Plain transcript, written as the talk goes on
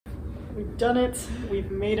we've done it.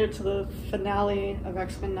 We've made it to the finale of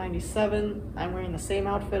X-Men 97. I'm wearing the same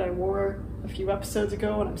outfit I wore a few episodes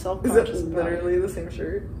ago, and I'm self-conscious. Is it literally the same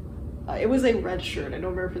shirt? It was a red shirt. I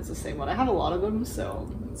don't remember if it's the same one. I have a lot of them,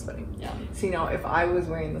 so it's funny. Yeah. See, now if I was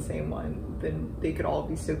wearing the same one, then they could all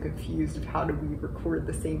be so confused of how did we record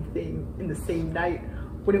the same thing in the same night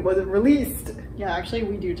when it wasn't released. Yeah, actually,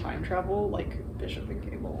 we do time travel like Bishop and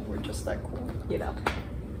Cable. We're just that cool, you know.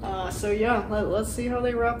 So yeah, let's see how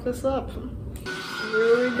they wrap this up.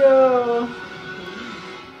 Here we go.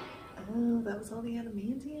 Oh, that was all the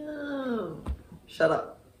adamantium. Shut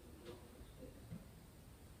up.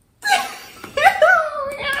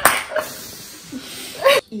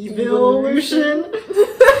 Evolution.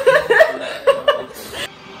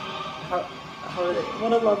 how are they?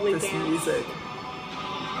 What a lovely this dance. Music.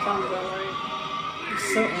 Sounds about right.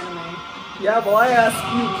 It's so anime. Yeah, well, I asked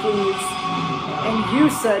you, please. And you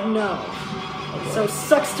said no. So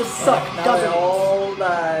sucks to suck, now doesn't they all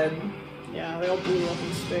died. Yeah, they all blew up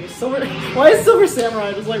in space. Why is Silver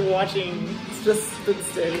Samurai just like watching? It's just been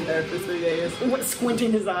standing there for 3 days.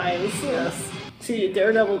 Squinting his eyes. Yes. See,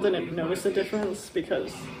 Daredevil didn't notice the difference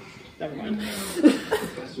because... Never mind.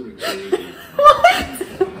 What?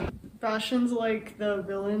 Bastion's like the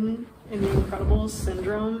villain in The Incredibles,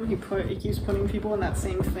 Syndrome. He keeps putting people in that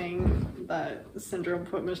same thing that Syndrome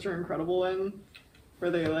put Mr. Incredible in. Where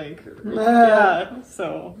they like... Yeah,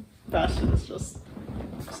 so Bastion is just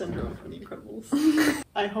Syndrome for The Incredibles.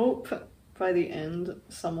 I hope by the end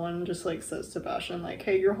someone just like says to Bastion like,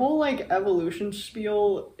 hey, your whole like evolution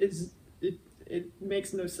spiel is... It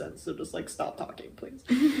makes no sense, so just like stop talking, please.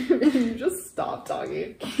 You just stop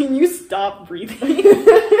talking. Can you stop breathing?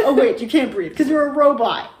 Oh wait, you can't breathe because you're a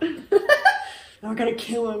robot. Now we're gonna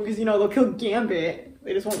kill him because you know they'll kill Gambit.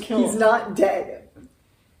 They just won't kill him. He's not dead.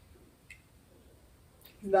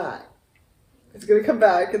 He's not. He's gonna come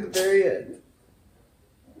back at the very end.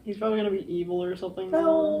 He's probably gonna be evil or something.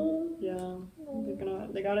 No. Yeah.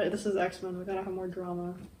 They gotta. This is X-Men. We gotta have more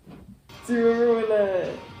drama. Do you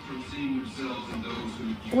remember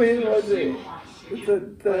when was it?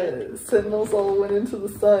 The Sentinels all went into the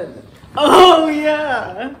sun. Oh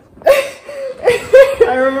yeah!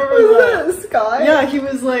 I remember that. Sky? Yeah, he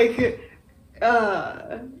was like,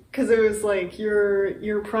 cause it was like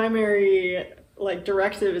your primary like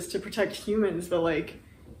directive is to protect humans, but like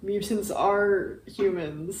mutants are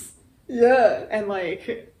humans. Yeah.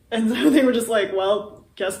 And so they were just like, well,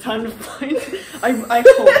 guess time to find. I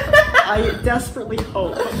hope. I desperately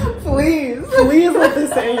hope. Please let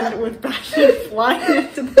this end with Bastion flying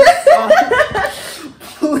into the sun.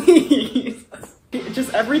 Please.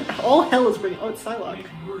 Just all hell is bringing. Oh, it's Psylocke.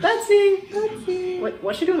 Betsy. Wait,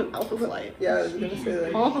 what's she doing with Alpha Flight? Yeah, I was gonna say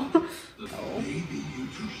that. Oh. Maybe you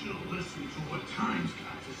two should have listened to what Time's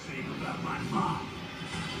got to say about my mom.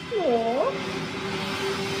 Aww.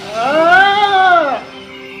 Ah!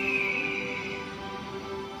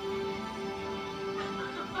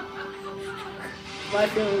 My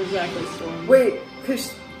feeling is exactly Storm. Wait,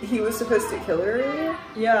 because he was supposed to kill her earlier?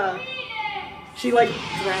 Yeah. She like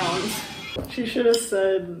drowned. She should have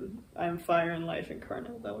said, I'm fire and life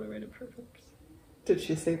incarnate. That would have made it perfect. Did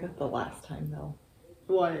she say that the last time though?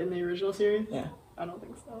 What, in the original series? Yeah. I don't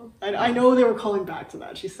think so. I know they were calling back to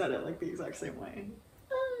that. She said it like the exact same way.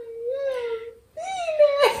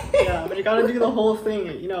 Yeah, but you gotta do the whole thing,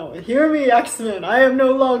 you know. Hear me, X-Men. I am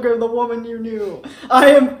no longer the woman you knew. I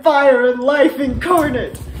am fire and life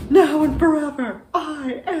incarnate. Now and forever.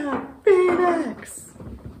 I am Phoenix.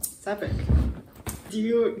 It's epic. Do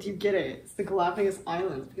you get it? It's the Galapagos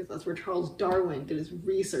Islands because that's where Charles Darwin did his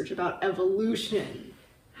research about evolution.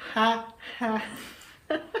 Ha ha.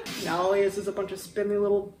 Now all he is a bunch of spindly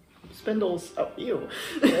little spindles. Oh, ew.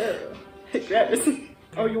 Gross.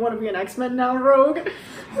 Oh, you want to be an X-Men now, Rogue?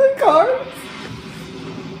 The car?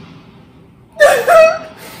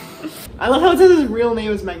 I love how it says his real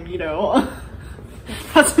name is Magneto.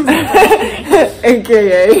 That's his name.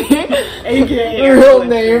 AKA real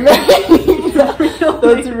name.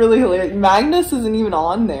 That's really hilarious. Magnus isn't even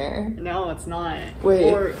on there. No, it's not.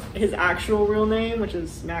 Wait. Or his actual real name, which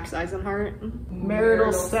is Max Eisenhart.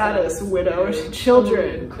 Marital status, widowed,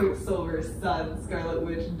 children. Quicksilver's son, Scarlet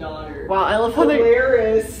Witch daughter. Wow, I love how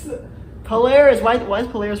Polaris. Polaris. Why is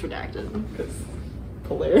Polaris redacted? Because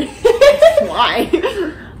Polaris. Why?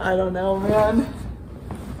 I don't know, man.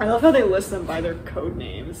 I love how they list them by their code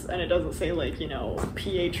names, and it doesn't say like, you know,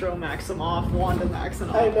 Pietro Maximoff, Wanda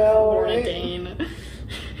Maximoff, I know, Lorna right? Dane.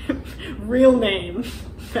 Real name.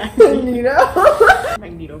 Magneto.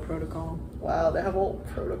 Magneto Protocol. Wow, they have a whole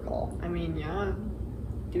protocol. I mean, yeah.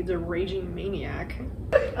 Dude's a raging maniac.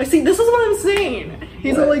 I see, this is what I'm saying.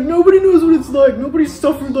 He's like, nobody knows what it's like. Nobody's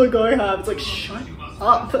suffering like I have. It's like, shut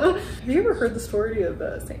up. Have you ever heard the story of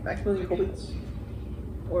St. Maximilian Kolbe?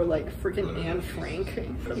 Or like freaking Anne Frank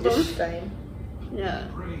from Stein? Yeah.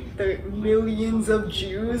 There are millions of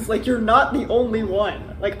Jews. Like, you're not the only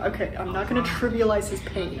one. Like, okay, I'm not gonna trivialize his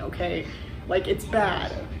pain, okay? Like, it's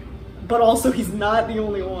bad. But also, he's not the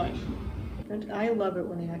only one. And I love it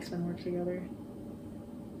when the X-Men work together.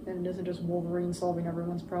 And it isn't just Wolverine solving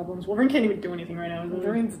everyone's problems. Wolverine can't even do anything right now.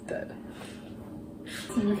 Wolverine's dead.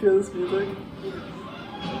 Did you feel this music?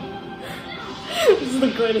 This is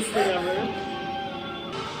the greatest thing ever.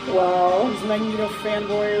 Wow. These Magneto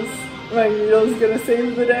fanboys. Magneto's gonna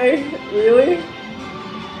save the day? Really?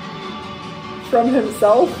 From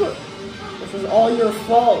himself? This is all your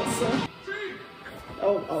fault.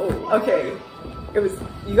 Oh. Okay.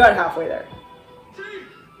 You got halfway there.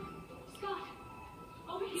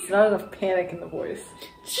 It's not enough panic in the voice.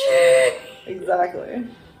 Exactly.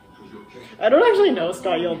 I don't actually know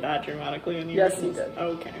Scott yelled that dramatically in the Yes, he did.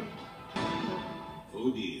 Okay.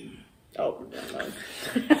 Oh dear. Oh, yeah,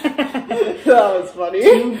 That was funny.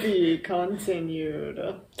 to be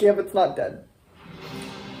continued. Gambit's not dead.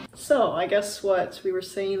 So, I guess what we were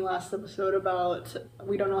saying last episode about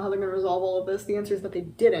we don't know how they're going to resolve all of this, the answer is that they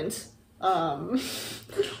didn't.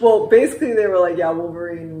 Well, basically they were like, yeah,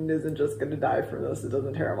 Wolverine isn't just gonna die from this, it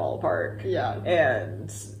doesn't tear him all apart. Yeah.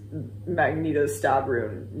 And Magneto's stab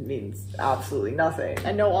rune means absolutely nothing.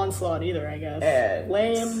 And no Onslaught either, I guess. And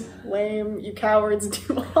Lame, you cowards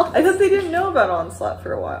do all. I thought they didn't know about Onslaught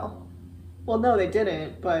for a while. Well, no, they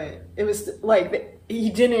didn't, but it was like,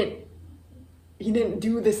 he didn't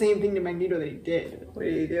do the same thing to Magneto that he did. What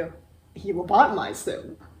did he do? He lobotomized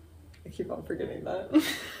him. I keep on forgetting that.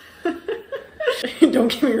 Don't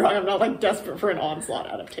get me wrong, I'm not like desperate for an Onslaught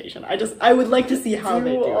adaptation. I would like to see how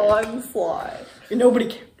they do it. Onslaught.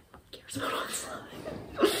 Nobody cares about Onslaught.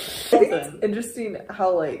 I think it's interesting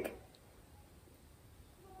how, like,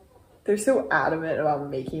 they're so adamant about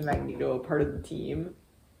making Magneto a part of the team.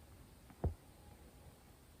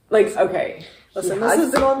 Like, okay, Listen, he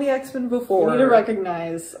has been on the X-Men before. You need to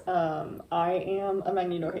recognize, I am a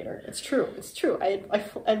Magneto hater. It's true. I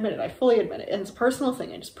admit it. I fully admit it. And it's a personal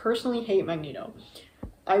thing. I just personally hate Magneto.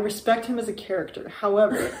 I respect him as a character.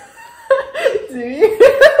 However, do you?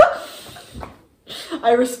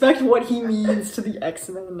 I respect what he means to the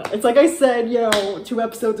X-Men. It's like I said, 2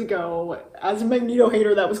 episodes ago, as a Magneto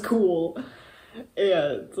hater, that was cool.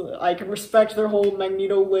 And I can respect their whole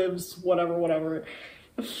Magneto lives, whatever.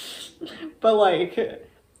 But, like,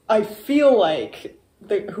 I feel like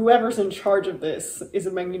whoever's in charge of this is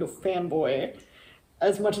a Magneto fanboy,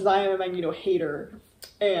 as much as I am a Magneto hater.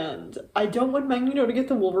 And I don't want Magneto to get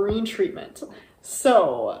the Wolverine treatment.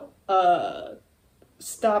 So,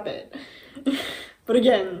 stop it. But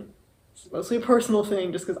again, it's mostly a personal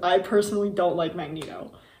thing, just because I personally don't like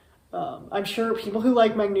Magneto. I'm sure people who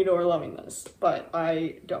like Magneto are loving this, but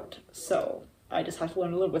I don't. So, I just have to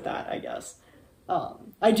learn to live with that, I guess.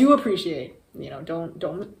 I do appreciate,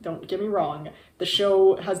 don't get me wrong, the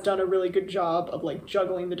show has done a really good job of, like,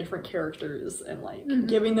 juggling the different characters and, like,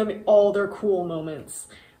 giving them all their cool moments.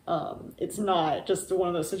 It's not just one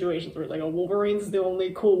of those situations where it's like, oh, Wolverine's the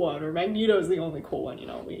only cool one, or Magneto's the only cool one,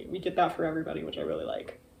 we get that for everybody, which I really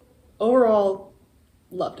like. Overall,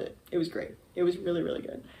 loved it. It was great. It was really, really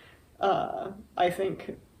good. I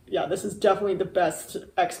think, yeah, this is definitely the best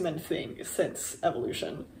X-Men thing since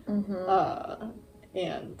Evolution.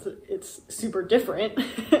 And it's super different,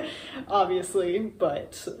 obviously,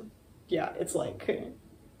 but yeah, it's like,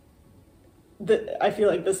 I feel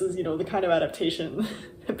like this is, the kind of adaptation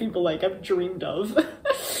that people like have dreamed of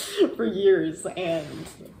for years, and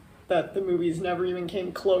that the movies never even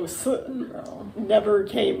came close. Never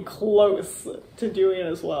came close to doing it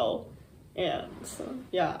as well. And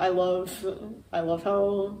yeah, I love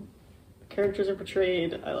how characters are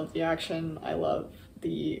portrayed. I love the action. I love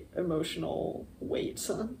the emotional weight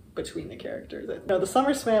between the characters. The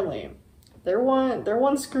Summers family, they're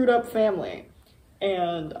one screwed up family,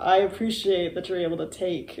 and I appreciate that you're able to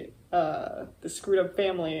take the screwed up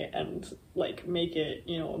family and, like, make it,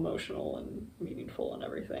 emotional and meaningful and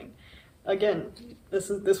everything. Again, this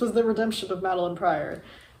was the redemption of Madeline Pryor,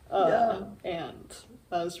 and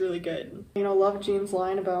that was really good. Love Jean's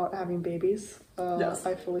line about having babies. Yes.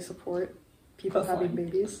 I fully support people having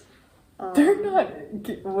babies. They're not.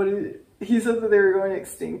 He said that they were going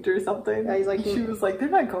extinct or something. Yeah, he's like, she was like, they're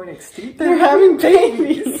not going extinct. They're having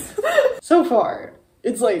babies. So far,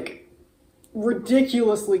 it's like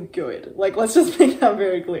ridiculously good. Like, let's just make that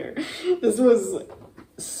very clear. This was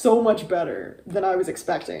so much better than I was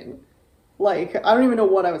expecting. Like, I don't even know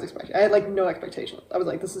what I was expecting. I had like no expectations. I was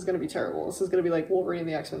like, this is gonna be terrible. This is gonna be like Wolverine and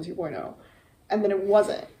the X-Men 2.0. And then it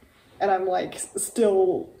wasn't. And I'm like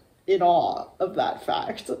still in awe of that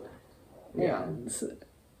fact. Yeah. And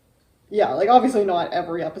yeah, like obviously not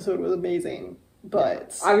every episode was amazing,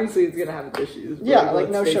 but obviously it's gonna have its issues. But yeah, like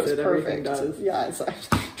let's no face show's it, everything perfect. does. Yeah, it's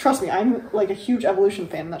trust me, I'm like a huge Evolution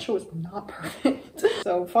fan, and that show was not perfect.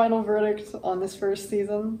 So final verdict on this first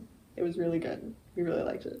season, it was really good. We really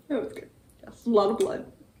liked it. It was good. Yes. A lot of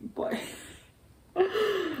blood, but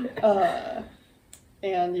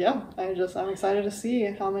and yeah, I'm excited to see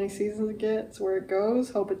how many seasons it gets, where it goes.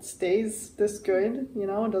 Hope it stays this good, you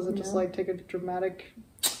know, and doesn't just like take a dramatic.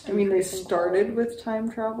 I mean, they started with time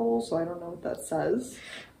travel, so I don't know what that says.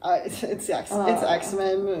 It's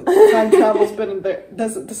X-Men. Time travel's been in there.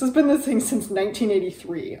 This has been the thing since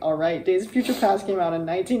 1983. All right, Days of Future Past came out in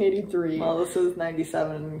 1983. Well, this is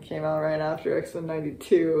 97 and came out right after X-Men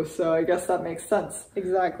 92, so I guess that makes sense.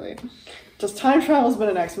 Exactly. Just time travel's been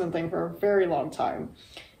an X-Men thing for a very long time.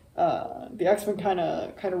 The X-Men kind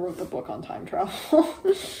of wrote the book on time travel.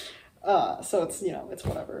 So it's, you know, it's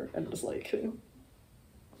whatever. And just like,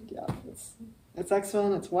 yeah, it's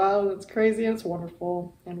X-Men, it's wild, it's crazy, it's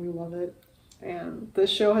wonderful, and we love it. And this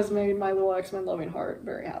show has made my little X-Men loving heart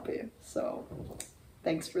very happy. So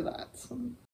thanks for that.